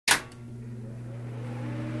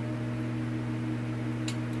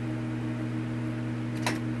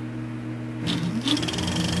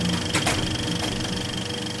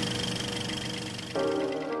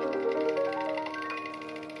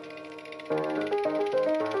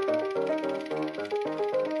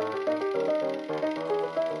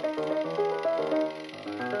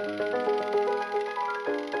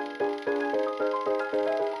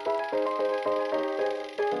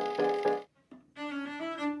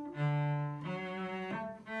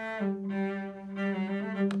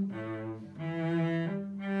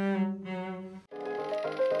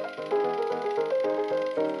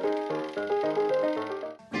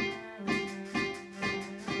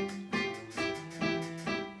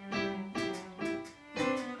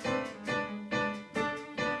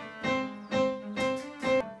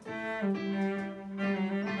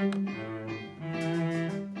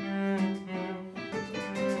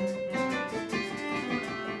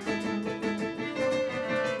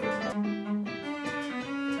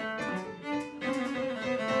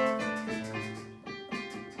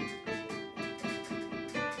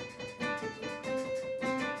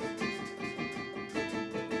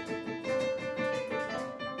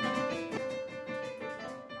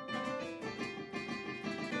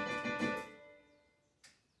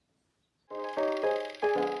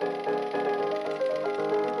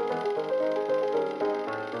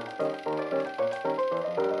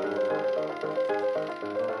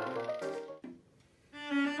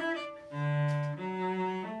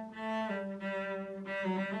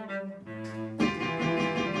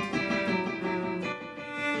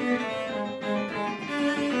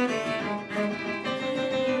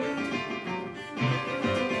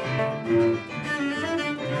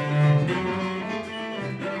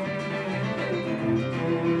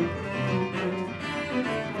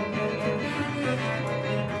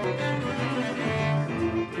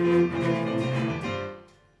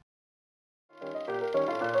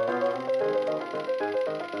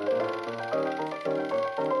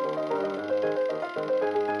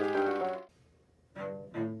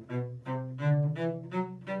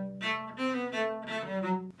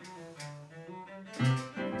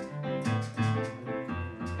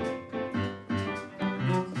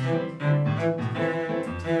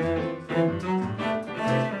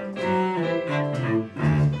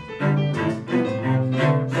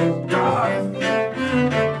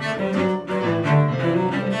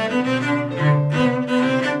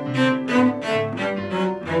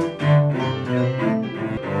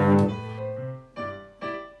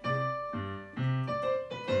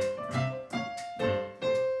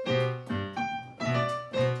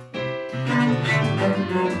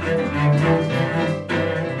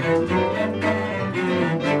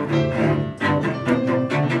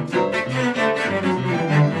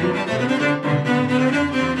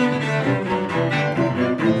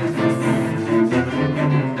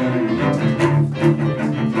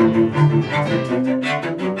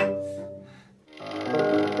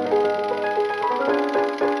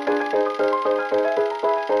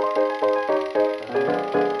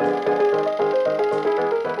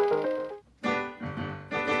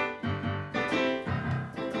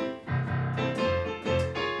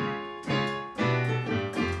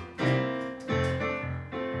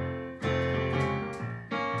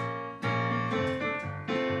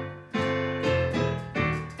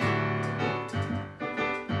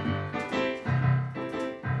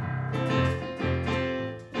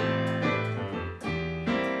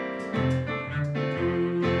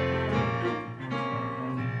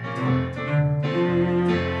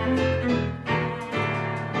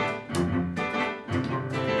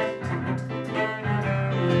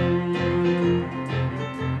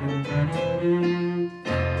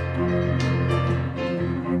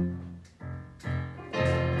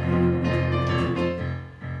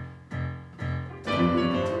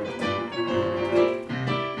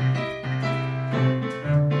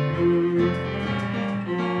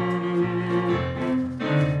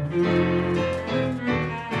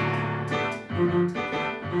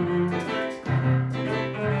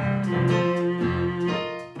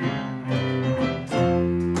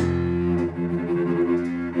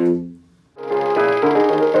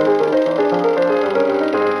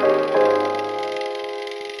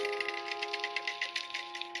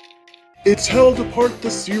It's Held Apart the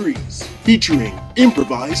series, featuring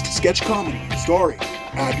improvised sketch comedy starring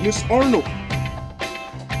Agnes Arnold,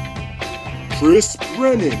 Chris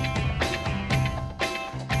Brennan,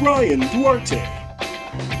 Brian Duarte,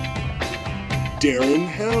 Darren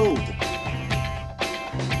Held,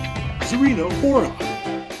 Zarina Hora,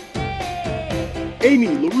 Amy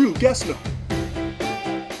LaRue Gesno,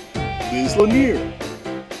 Liz Lanier,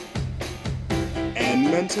 Ann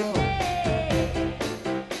Mantell,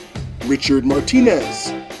 Richard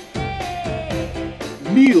Martinez,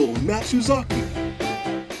 Neil Matsuzaki,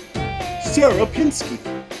 Sarah Pinsky,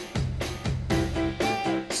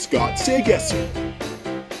 Scott Sagesser,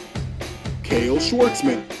 Cale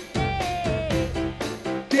Schwartzman,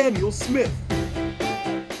 Daniel Smith,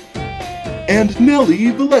 and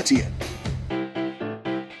Nellie Valetian.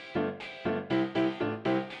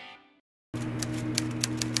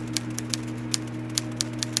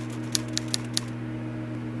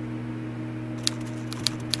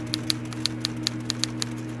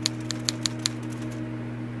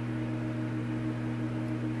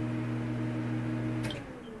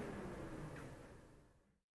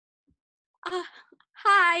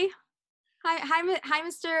 Hi. Hi,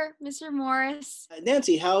 Mr. Morris.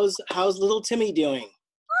 Nancy, how's little Timmy doing?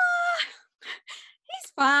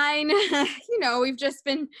 He's fine. We've just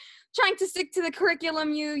been trying to stick to the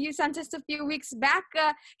curriculum you sent us a few weeks back.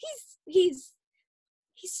 He's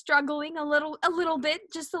struggling a little bit,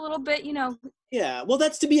 just a little bit, Yeah, well,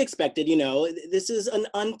 that's to be expected. This is an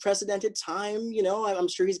unprecedented time. I'm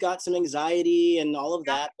sure he's got some anxiety and all of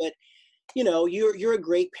that, but you're a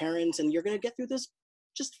great parent, and you're gonna get through this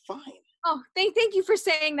just fine. Oh, thank you for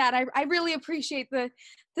saying that. I really appreciate the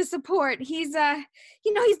support. He's he's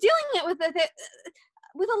dealing it with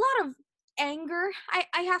a lot of anger.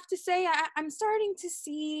 I have to say, I'm starting to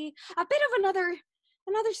see a bit of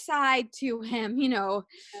another side to him.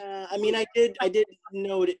 I did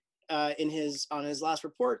note on his last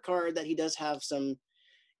report card that he does have some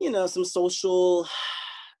social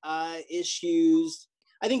issues.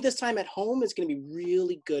 I think this time at home is going to be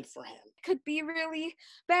really good for him. Could be really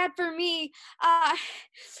bad for me.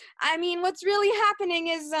 What's really happening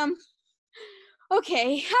is,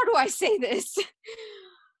 okay, how do I say this?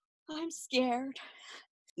 I'm scared.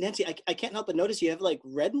 Nancy, I can't help but notice you have like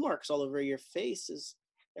red marks all over your face. Is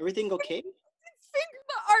everything okay?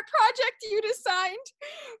 The art project you'd assigned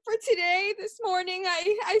for today, this morning,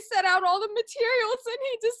 I set out all the materials and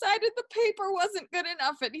he decided the paper wasn't good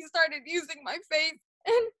enough and he started using my face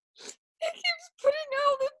and he keeps putting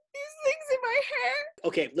all these things in my hair.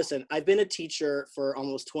 Okay, listen, I've been a teacher for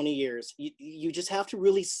almost 20 years. You just have to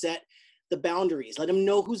really set the boundaries. Let him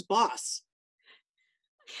know who's boss.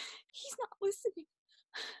 He's not listening.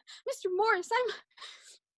 Mr. Morris, I'm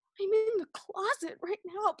in the closet right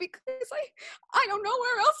now because I don't know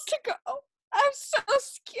where else to go. I'm so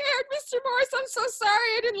scared, Mr. Morris. I'm so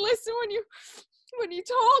sorry I didn't listen when you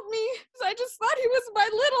told me. I just thought he was my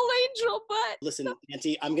little angel, but... Listen,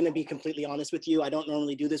 Nancy, I'm going to be completely honest with you. I don't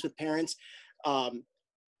normally do this with parents.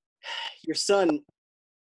 Your son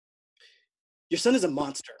is a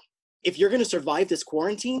monster. If you're going to survive this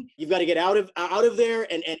quarantine, you've got to get out of there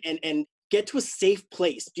and get to a safe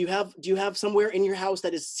place. Do you have somewhere in your house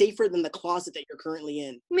that is safer than the closet that you're currently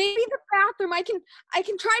in? Maybe the bathroom. I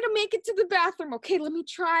can try to make it to the bathroom. Okay, let me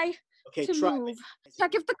try to move.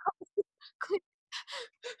 Check if the closet is clear.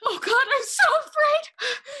 Oh God, I'm so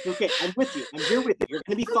afraid. Okay, I'm with you. I'm here with you. You're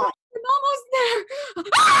gonna be fine. I'm almost there.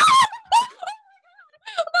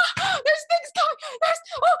 There's things coming.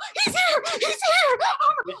 He's here.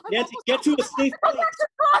 Nancy, get to a safe place. Go back to the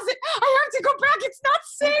closet. I have to go back. It's not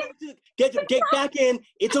safe. Get back in.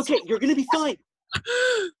 It's okay. You're gonna be fine.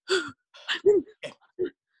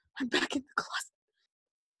 I'm back in the closet.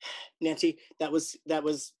 Nancy, that was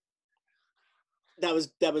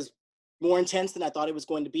more intense than I thought it was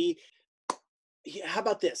going to be. How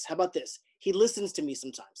about this? He listens to me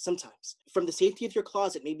sometimes. From the safety of your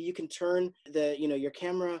closet, maybe you can turn your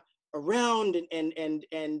camera around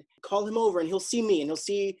and call him over and he'll see me and he'll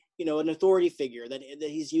see, an authority figure that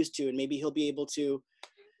he's used to, and maybe he'll be able to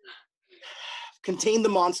contain the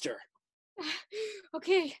monster.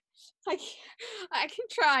 Okay, I can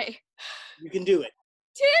try. You can do it.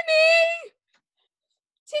 Timmy,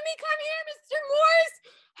 come here. Mr. Morris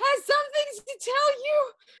has some things to tell you.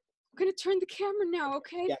 I'm gonna turn the camera now,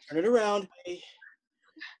 okay? Yeah, turn it around.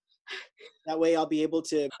 That way I'll be able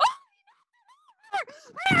to... No!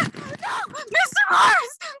 Mr.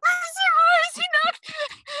 Morris!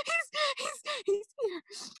 He's here.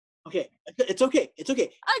 Okay, it's okay.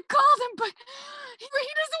 I called him, but he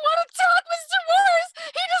doesn't want to talk, Mr. Morris!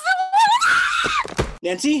 He doesn't want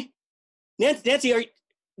to...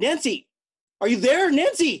 Nancy, are you there,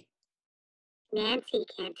 Nancy? Nancy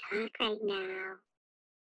can't talk right now.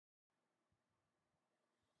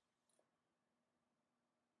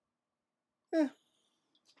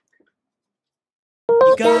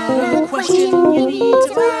 You got a question you need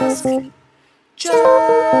to ask?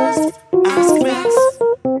 Just ask Max.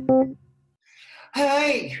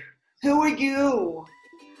 Hey, who are you?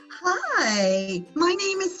 Hi, my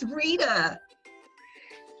name is Rita.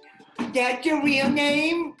 That's your real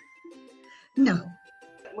name? No.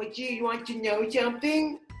 What, do you want to know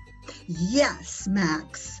something? Yes,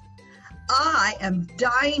 Max. I am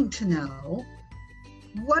dying to know,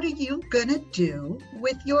 what are you gonna do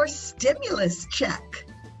with your stimulus check?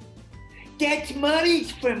 That's money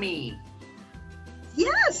for me.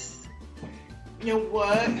 Yes. You know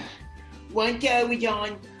what? Once I was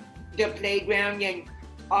on the playground and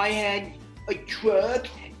I had a truck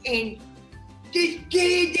and this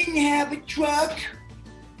kid didn't have a truck.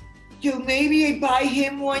 So maybe I buy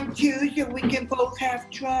him one too so we can both have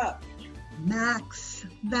trucks. Max,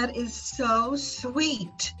 that is so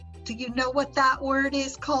sweet. Do you know what that word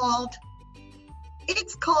is called?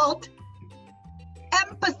 It's called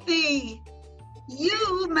empathy.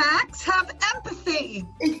 You, Max, have empathy.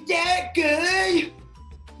 Is that good?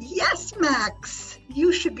 Yes, Max.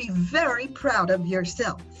 You should be very proud of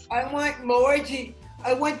yourself. I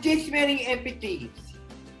want this many empathies.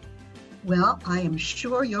 Well, I am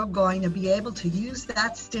sure you're going to be able to use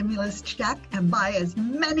that stimulus check and buy as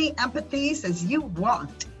many empathies as you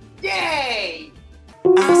want. Yay!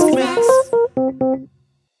 Ask Max.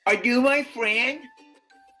 Are you my friend?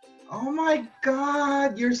 Oh my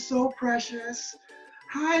God, you're so precious.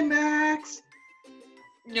 Hi, Max.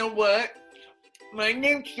 You know what? My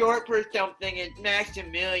name's short for something. It's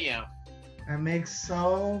Maximilian. That makes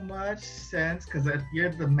so much sense because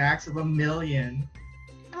you're the max of 1,000,000.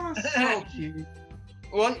 Oh, so cute.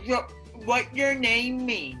 What your name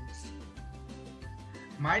means?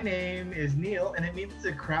 My name is Neil, and it means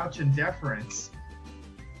to crouch in deference.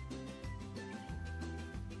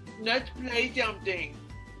 Let's play something.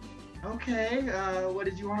 Okay, what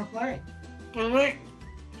did you want to play? Alright.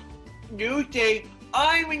 You say,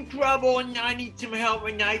 I'm in trouble and I need some help,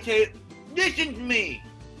 and I say, listen to me.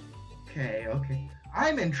 Okay.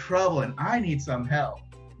 I'm in trouble and I need some help.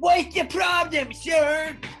 What's the problem,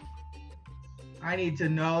 sir? I need to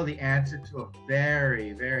know the answer to a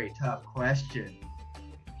very, very tough question.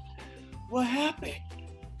 What happened?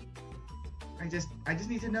 I just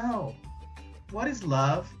need to know. What is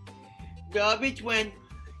love? Love is when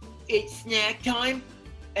it's snack time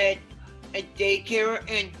at a daycare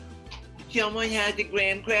and someone has a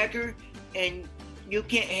graham cracker and you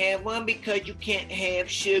can't have one because you can't have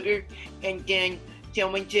sugar, and then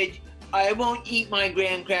someone says, I won't eat my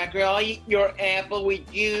graham cracker, I'll eat your apple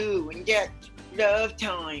with you, and that's love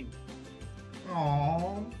time.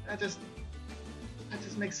 Oh, that just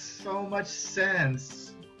makes so much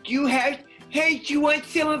sense. Hey, do you want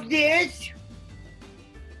some of this?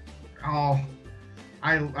 Oh,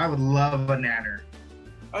 I would love a nanner.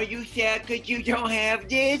 Are you sad because you don't have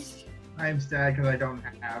this? I'm sad because I don't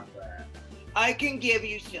have that. I can give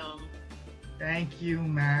you some. Thank you,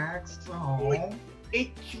 Max. Oh.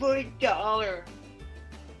 It's for $1.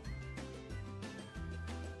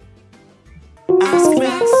 Ask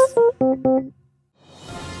Max.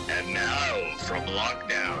 And now, from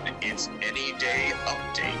lockdown, it's Any Day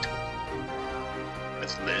Update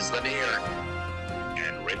with Liz Lanier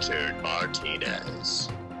and Richard Martinez.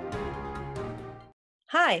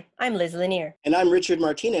 Hi, I'm Liz Lanier. And I'm Richard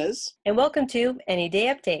Martinez. And welcome to Any Day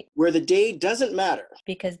Update. Where the day doesn't matter.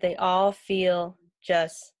 Because they all feel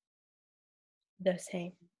just the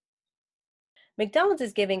same. McDonald's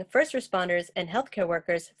is giving first responders and healthcare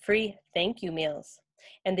workers free thank you meals.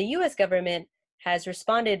 And the U.S. government has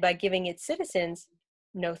responded by giving its citizens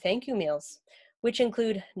no thank you meals, which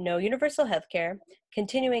include no universal health care,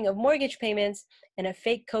 continuing of mortgage payments, and a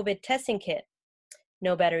fake COVID testing kit.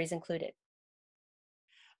 No batteries included.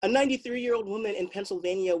 A 93-year-old woman in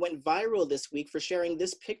Pennsylvania went viral this week for sharing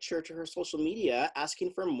this picture to her social media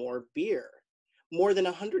asking for more beer. More than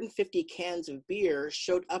 150 cans of beer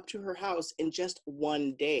showed up to her house in just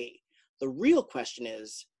one day. The real question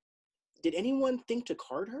is, did anyone think to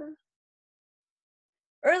card her?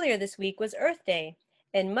 Earlier this week was Earth Day,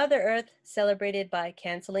 and Mother Earth celebrated by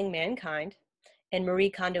canceling mankind and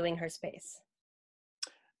Marie Kondoing her space.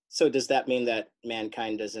 So does that mean that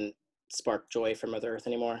mankind doesn't spark joy for Mother Earth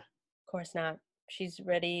anymore? Of course not. She's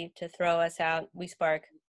ready to throw us out. We spark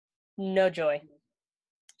no joy.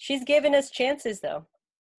 She's given us chances, though.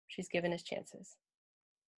 She's given us chances.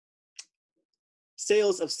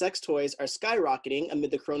 Sales of sex toys are skyrocketing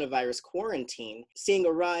amid the coronavirus quarantine, seeing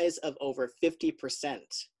a rise of over 50%.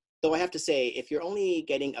 Though I have to say, if you're only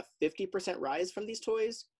getting a 50% rise from these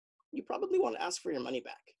toys, you probably want to ask for your money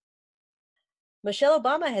back. Michelle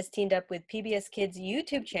Obama has teamed up with PBS Kids'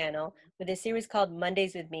 YouTube channel with a series called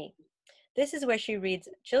Mondays with Me. This is where she reads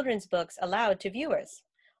children's books aloud to viewers.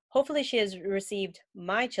 Hopefully she has received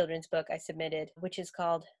my children's book I submitted, which is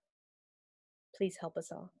called Please Help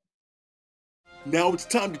Us All. Now it's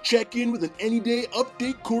time to check in with an Any Day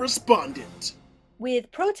Update correspondent.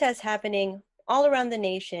 With protests happening all around the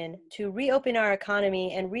nation to reopen our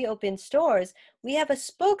economy and reopen stores, we have a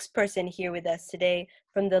spokesperson here with us today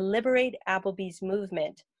from the Liberate Applebee's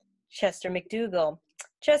movement, Chester McDougall.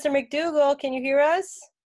 Chester McDougall, can you hear us?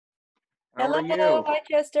 How are Hello, you? hi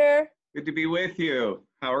Chester. Good to be with you.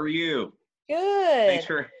 How are you? Good.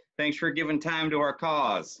 Thanks for giving time to our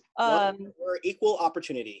cause. We're equal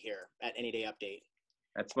opportunity here at Any Day Update.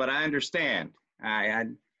 That's what I understand. I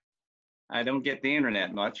don't get the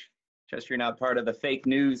internet much. Chester, you're not part of the fake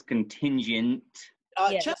news contingent.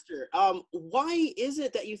 Yes. Chester, why is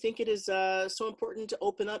it that you think it is so important to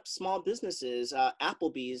open up small businesses,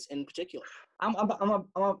 Applebee's in particular? I'm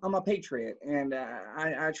a patriot, and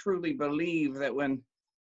I truly believe that when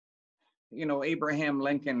Abraham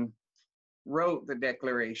Lincoln wrote the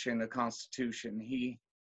Declaration, the Constitution, he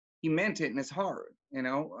meant it in his heart.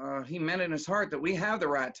 He meant it in his heart that we have the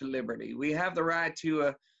right to liberty. We have the right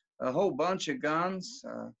to a whole bunch of guns.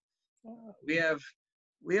 We have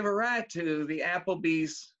a right to the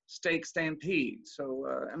Applebee's steak stampede. So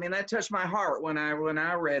that touched my heart when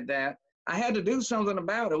I read that. I had to do something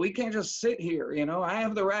about it. We can't just sit here. I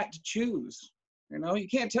have the right to choose. You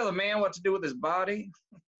can't tell a man what to do with his body.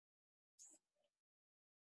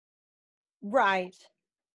 Right.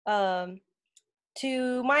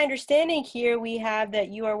 To my understanding here, we have that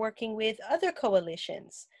you are working with other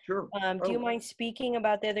coalitions. Sure. Do you mind speaking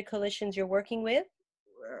about the other coalitions you're working with?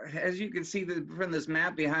 As you can see from this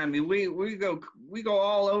map behind me, we go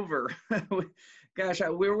all over. Gosh,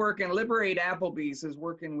 we're working. Liberate Applebee's is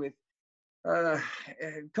working with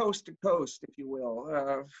coast to coast, if you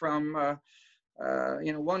will, from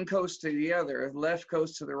one coast to the other, left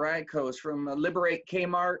coast to the right coast, from Liberate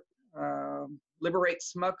Kmart, Liberate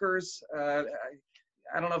Smuckers.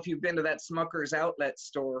 I don't know if you've been to that Smucker's outlet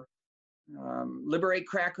store. Liberate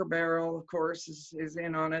Cracker Barrel, of course, is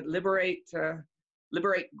in on it. Liberate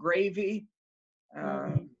Gravy.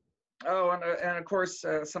 Oh, and of course,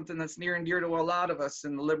 something that's near and dear to a lot of us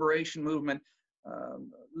in the liberation movement.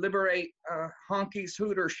 Liberate Honky's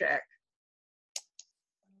Hooter Shack.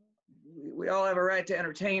 We all have a right to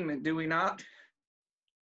entertainment, do we not?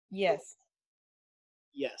 Yes.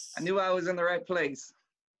 Yes. I knew I was in the right place.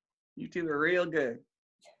 You two are real good.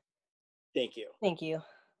 Thank you. Thank you.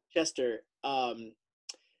 Chester, a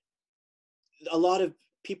lot of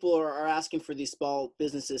people are asking for these small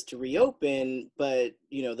businesses to reopen, but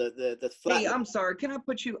you know the Hey, I'm sorry. Can I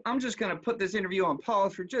I'm just gonna put this interview on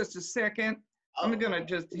pause for just a second. Oh. I'm gonna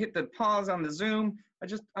just hit the pause on the Zoom.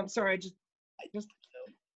 I'm sorry.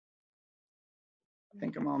 I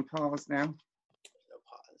think I'm on pause now. No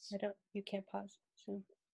pause. You can't pause Zoom.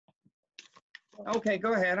 Okay,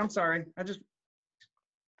 go ahead. I'm sorry.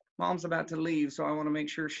 Mom's about to leave, so I want to make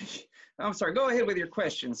sure I'm sorry. Go ahead with your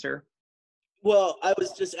question, sir. Well, I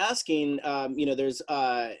was just asking, there's,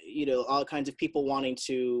 all kinds of people wanting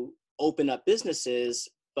to open up businesses,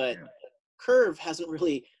 but curve hasn't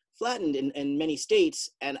really flattened in many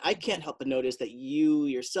states. And I can't help but notice that you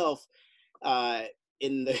yourself,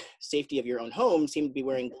 in the safety of your own home, seem to be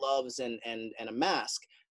wearing gloves and a mask.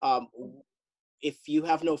 If you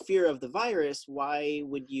have no fear of the virus, why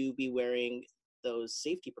would you be wearing those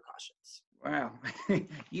safety precautions? Wow,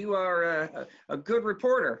 you are a good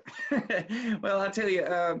reporter. Well, I'll tell you,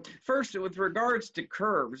 first, with regards to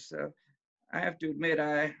curves, I have to admit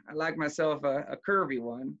I like myself a curvy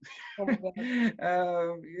one. Oh my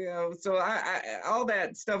God. So I all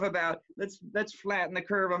that stuff about let's flatten the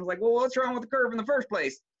curve. I was like, well, what's wrong with the curve in the first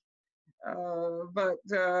place? But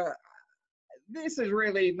this is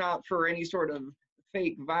really not for any sort of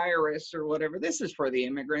fake virus or whatever. This is for the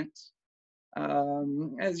immigrants.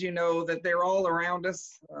 As you know, that they're all around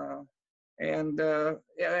us. I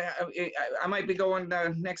might be going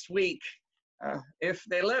next week. If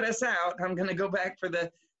they let us out, I'm going to go back for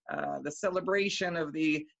the celebration of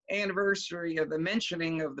the anniversary of the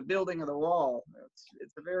mentioning of the building of the wall.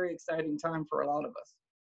 It's a very exciting time for a lot of us.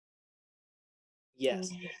 Yes.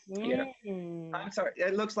 Yeah. I'm sorry.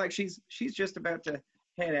 It looks like she's just about to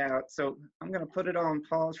head out, so I'm going to put it on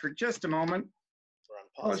pause for just a moment.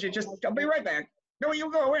 I'll be right back. Don't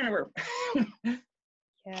you go anywhere.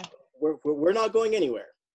 Yeah. We're not going anywhere,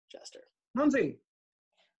 Chester. Mumsy,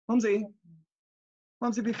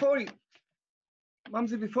 before you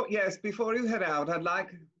head out, I'd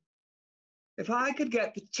like, if I could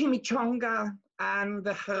get the chimichanga and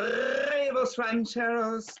the huevos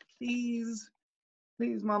rancheros, please,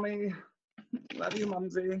 Mommy. Love you,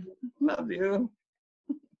 Mumsy. Love you.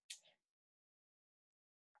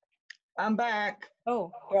 I'm back.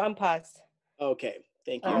 Oh, we're unpaused. Okay,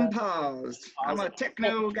 thank you. Unpaused. I'm a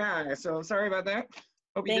techno guy, so sorry about that.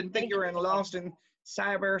 Hope you didn't think you were lost in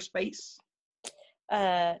cyberspace.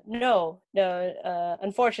 No,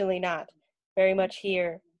 unfortunately not. Very much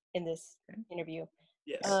here in this interview.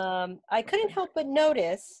 Yes. I couldn't help but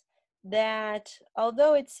notice that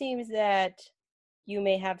although it seems that you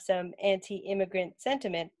may have some anti-immigrant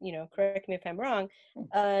sentiment, correct me if I'm wrong,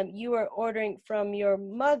 you are ordering from your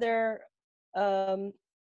mother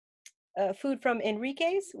food from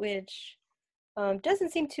Enrique's, which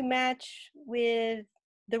doesn't seem to match with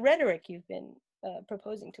the rhetoric you've been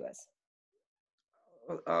proposing to us.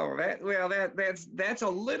 Oh, that's a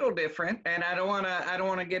little different, and I don't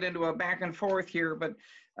want to get into a back and forth here, but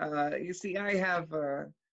you see, I have a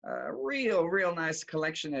real nice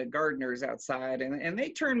collection of gardeners outside, and they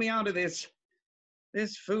turned me on to this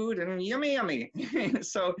food, and yummy.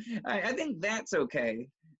 So I think that's okay.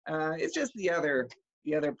 It's just the other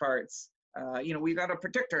parts. We got to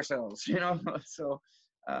protect ourselves, So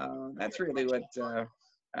that's really what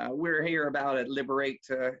we're here about at Liberate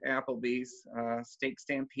Applebee's, Steak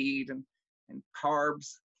Stampede and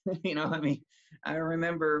carbs. I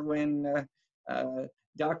remember when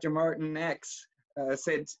Dr. Martin X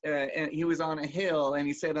said, and he was on a hill, and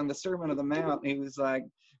he said on the Sermon on the Mount, he was like,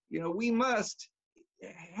 we must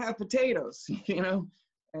have potatoes, and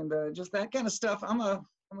just that kind of stuff. I'm a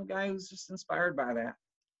guy who's just inspired by that.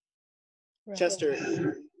 Right. Chester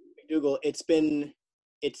McDougall, it's been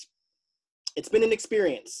an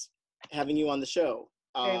experience having you on the show.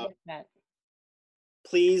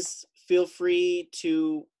 Please feel free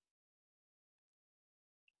to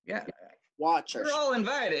watch our We're all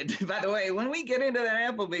invited. By the way, when we get into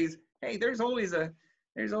that Applebee's, hey, there's always a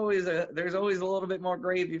little bit more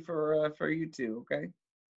gravy for you two. Okay.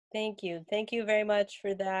 Thank you very much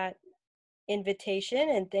for that invitation,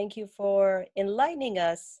 and thank you for enlightening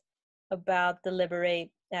us about the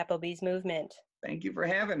Liberate Applebee's movement. Thank you for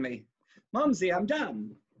having me. Mumsy, I'm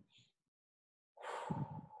done.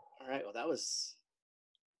 All right. Well, that was.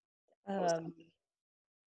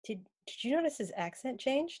 Did you notice his accent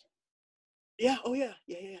changed? Yeah. Oh yeah.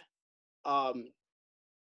 Yeah.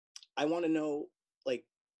 I want to know like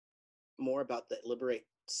more about the Liberate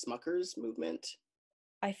Smuckers movement.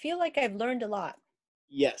 I feel like I've learned a lot.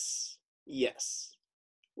 Yes.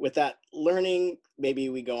 With that learning, maybe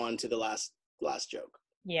we go on to the last joke.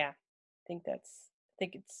 Yeah, I think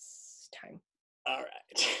it's time. All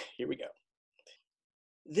right, here we go.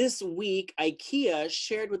 This week, IKEA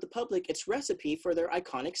shared with the public its recipe for their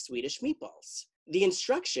iconic Swedish meatballs. The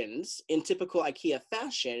instructions, in typical IKEA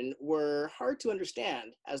fashion, were hard to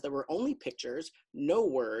understand as there were only pictures, no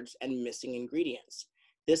words, and missing ingredients.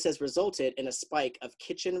 This has resulted in a spike of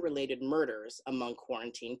kitchen-related murders among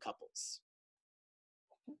quarantine couples.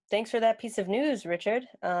 Thanks for that piece of news, Richard.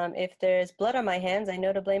 If there's blood on my hands, I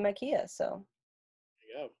know to blame IKEA, so. There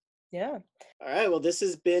you go. Yeah. All right, well, this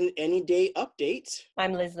has been Any Day Update.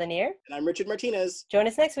 I'm Liz Lanier. And I'm Richard Martinez. Join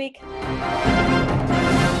us next week.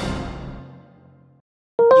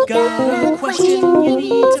 You got a question you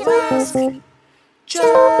need to ask?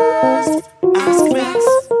 Just ask Max.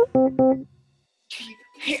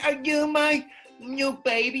 Hey, are you my new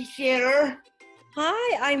babysitter?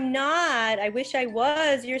 Hi, I'm not. I wish I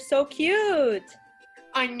was. You're so cute.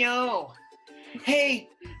 I know. Hey,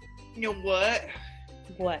 you know what?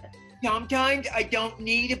 What? Sometimes I don't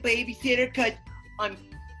need a babysitter because I'm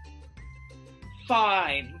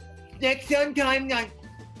 5. Next sometime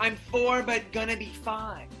I'm 4, but gonna be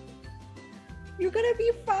 5. You're gonna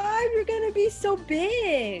be 5? You're gonna be so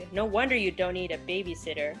big. No wonder you don't need a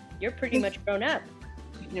babysitter. You're pretty much grown up.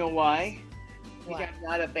 You know why? Because Why? I'm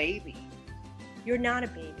not a baby. You're not a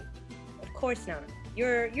baby. Of course not.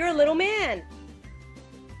 You're a little man.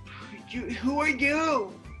 Who are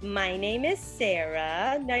you? My name is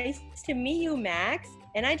Sarah. Nice to meet you, Max.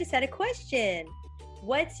 And I just had a question.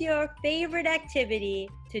 What's your favorite activity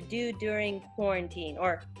to do during quarantine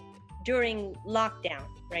or during lockdown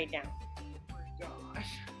right now? Oh my gosh.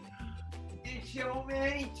 There's so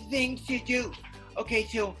many things to do. Okay,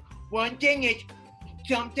 so one thing is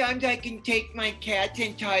sometimes I can take my cats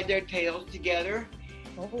and tie their tails together.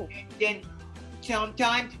 Oh. And then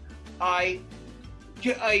sometimes I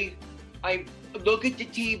look at the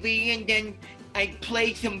TV and then I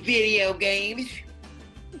play some video games.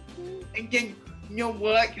 And then, you know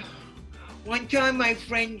what? One time my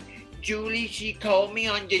friend Julie, she called me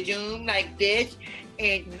on the Zoom like this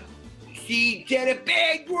and she said a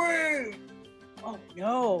bad word. Oh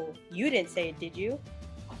no, you didn't say it, did you?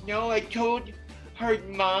 No, I told her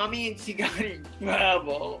mommy and she got in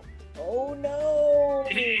trouble. Oh no.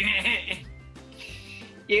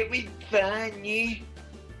 It was funny.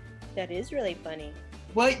 That is really funny.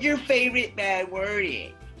 What your favorite bad word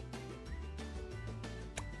is?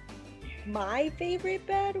 My favorite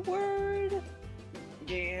bad word?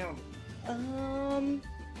 Yeah.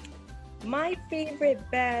 My favorite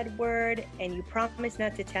bad word, and you promise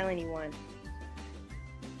not to tell anyone.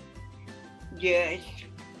 Yes.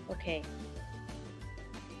 Okay.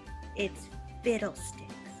 It's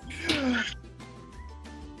fiddlesticks.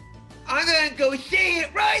 I'm gonna go say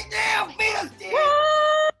it right now, Fiddlesticks!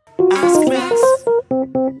 Ask Max.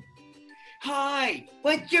 Hi,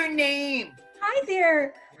 what's your name? Hi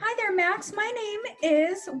there, Max. My name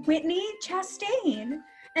is Whitney Chastain,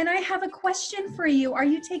 and I have a question for you. Are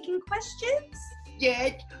you taking questions?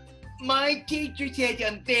 Yes, my teacher said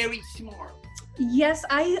I'm very smart. Yes,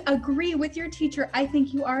 I agree with your teacher. I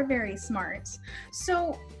think you are very smart.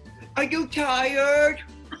 So, are you tired?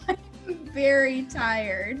 I'm very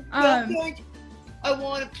tired. I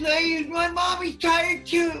want to play, and my mommy's tired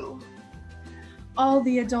too. All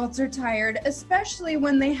the adults are tired, especially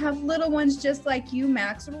when they have little ones just like you,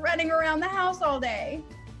 Max, running around the house all day.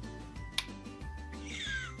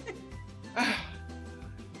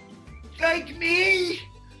 Like me?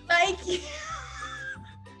 Like you.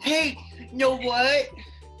 Hey, you know what?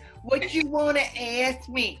 What you want to ask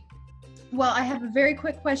me? Well, I have a very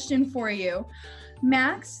quick question for you.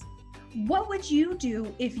 Max, what would you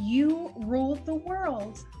do if you ruled the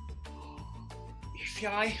world?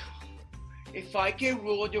 If I could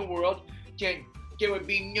rule the world, then there would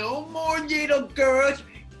be no more little girls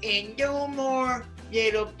and no more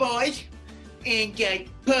little boys and just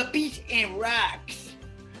puppies and rocks.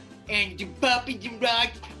 And the puppies and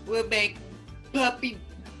rocks will make puppy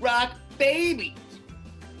rock babies.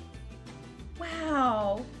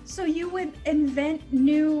 Wow. So you would invent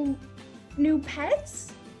new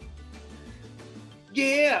pets?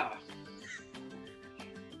 Yeah.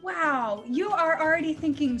 Wow, you are already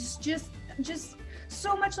thinking just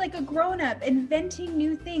so much like a grown-up, inventing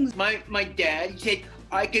new things. My dad said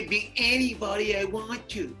I could be anybody I want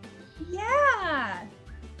to. Yeah,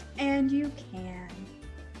 and you can.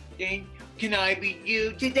 Then can I be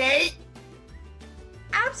you today?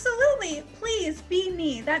 Absolutely, please be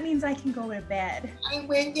me. That means I can go to bed. I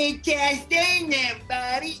went to Chastain there,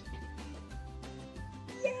 buddy.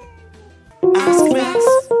 Ask Max.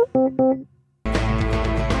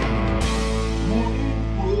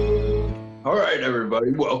 All right, everybody,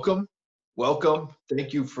 welcome.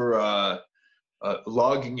 Thank you for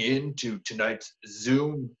logging in to tonight's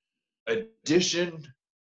Zoom edition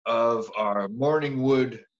of our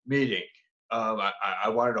Morningwood meeting. I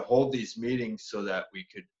wanted to hold these meetings so that we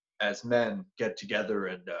could, as men, get together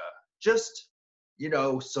and just,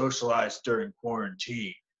 socialize during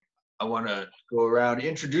quarantine. I want to go around,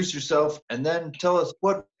 introduce yourself, and then tell us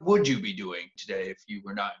what would you be doing today if you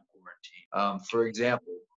were not in quarantine. For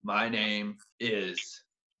example, my name is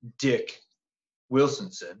Dick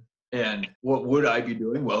Wilsonson, and what would I be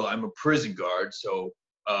doing? Well, I'm a prison guard, so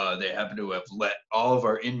they happen to have let all of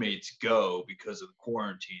our inmates go because of the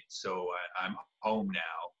quarantine, so I'm home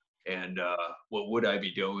now. And what would I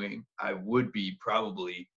be doing? I would be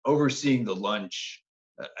probably overseeing the lunch.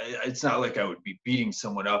 It's not like I would be beating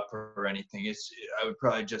someone up or anything. I would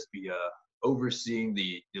probably just be overseeing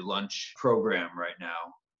the lunch program right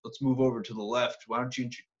now. Let's move over to the left. Why don't you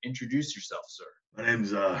introduce yourself, sir? My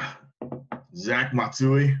name's Zach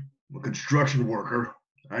Matsui. I'm a construction worker.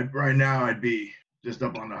 Right now I'd be just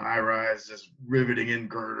up on the high rise, just riveting in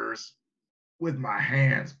girders with my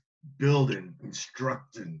hands, building,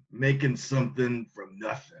 constructing, making something from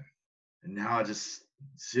nothing. And now I just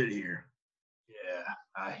sit here. Yeah,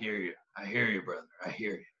 I hear you, brother. I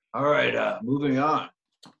hear you. All right, moving on.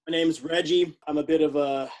 My name's Reggie. I'm a bit of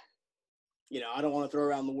a, I don't want to throw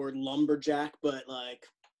around the word lumberjack, but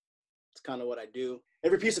it's kind of what I do.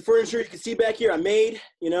 Every piece of furniture you can see back here, I made.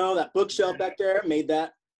 That bookshelf back there, I made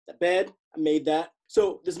that. That bed, I made that.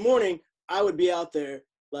 So this morning, I would be out there,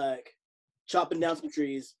 chopping down some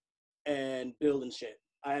trees and building shit.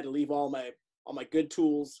 I had to leave all my good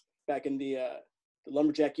tools back in the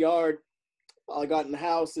lumberjack yard. All I got in the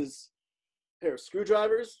house is a pair of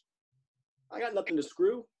screwdrivers. I got nothing to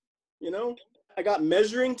screw, I got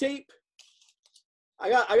measuring tape. I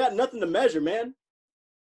got nothing to measure, man.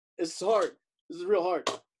 It's hard. This is real hard.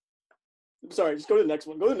 I'm sorry, just go to the next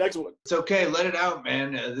one. Go to the next one. It's okay, let it out,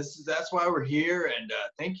 man. That's why we're here, and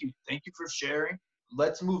thank you for sharing.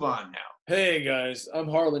 Let's move on now. Hey guys, I'm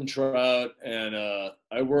Harlan Trout, and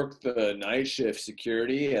I work the night shift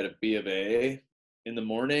security at a B of A. In the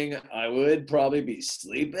morning, I would probably be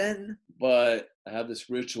sleeping, but I have this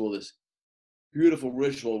beautiful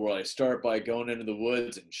ritual where I start by going into the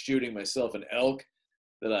woods and shooting myself an elk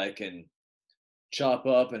that I can chop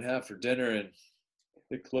up and have for dinner, and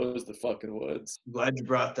they close the fucking woods. Glad you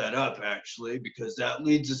brought that up, actually, because that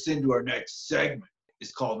leads us into our next segment.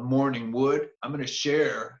 It's called Morning Wood. I'm going to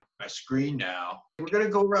share my screen now. We're going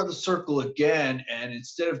to go around the circle again, and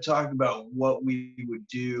instead of talking about what we would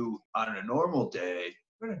do on a normal day,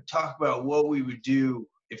 we're going to talk about what we would do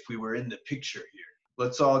if we were in the picture here.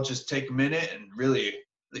 Let's all just take a minute and really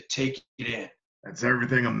take it in. That's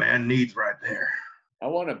everything a man needs right there. I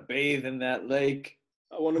want to bathe in that lake.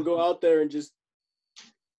 I want to go out there and just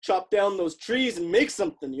chop down those trees and make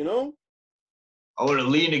something, I want to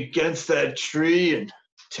lean against that tree and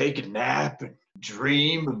take a nap and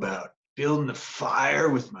dream about building a fire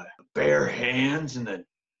with my bare hands, and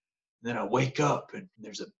then I wake up and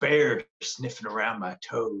there's a bear sniffing around my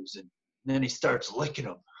toes, and then he starts licking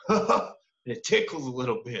them. It tickles a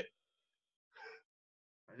little bit.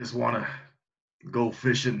 I just want to go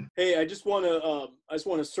fishing. Hey, I just want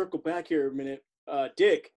to circle back here a minute.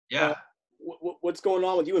 Dick. Yeah. What's going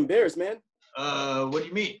on with you and bears, man? What do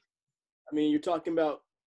you mean? I mean, you're talking about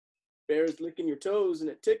bears licking your toes and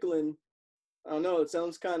it tickling. I don't know. It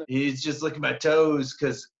sounds kind of. He's just licking my toes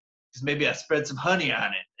because maybe I spread some honey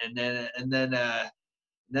on it, and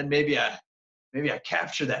then maybe I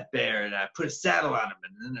capture that bear and I put a saddle on him,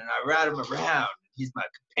 and then I ride him around. He's my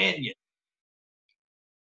companion.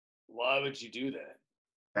 Why would you do that?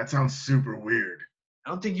 That sounds super weird. I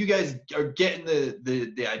don't think you guys are getting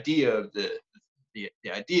the idea of the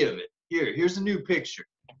idea of it. Here's a new picture.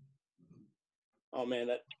 Oh man,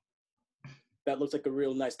 that looks like a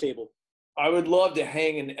real nice table. I would love to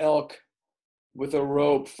hang an elk with a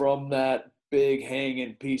rope from that big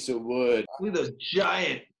hanging piece of wood. Look at those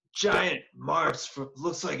giant marks.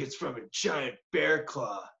 Looks like it's from a giant bear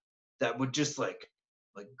claw that would just like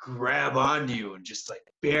grab onto you and just like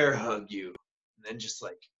bear hug you, and then just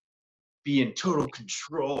like be in total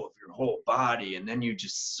control of your whole body, and then you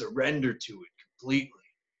just surrender to it completely.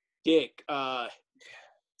 Dick,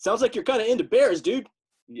 sounds like you're kind of into bears, dude.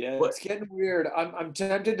 Yeah, it's getting weird. I'm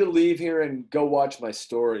tempted to leave here and go watch my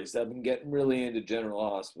stories. I've been getting really into General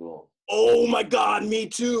Hospital. Oh my God, me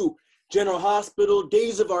too. General Hospital,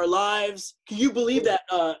 Days of Our Lives. Can you believe that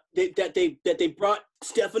they brought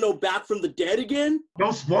Stefano back from the dead again?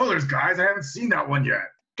 No spoilers, guys. I haven't seen that one yet.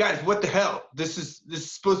 Guys, what the hell? This is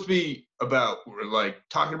supposed to be about, we're like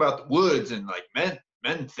talking about the woods and like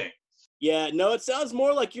men things. Yeah, no, it sounds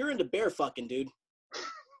more like you're into bear fucking, dude.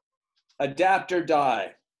 Adapt or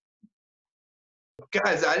die.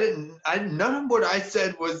 Guys, none of what I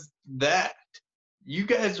said was that. You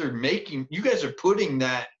guys are putting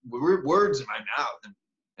that words in my mouth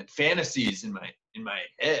and fantasies in my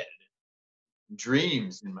head,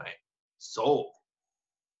 dreams in my soul.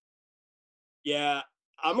 Yeah,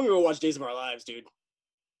 I'm gonna go watch Days of Our Lives, dude.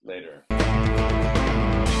 Later.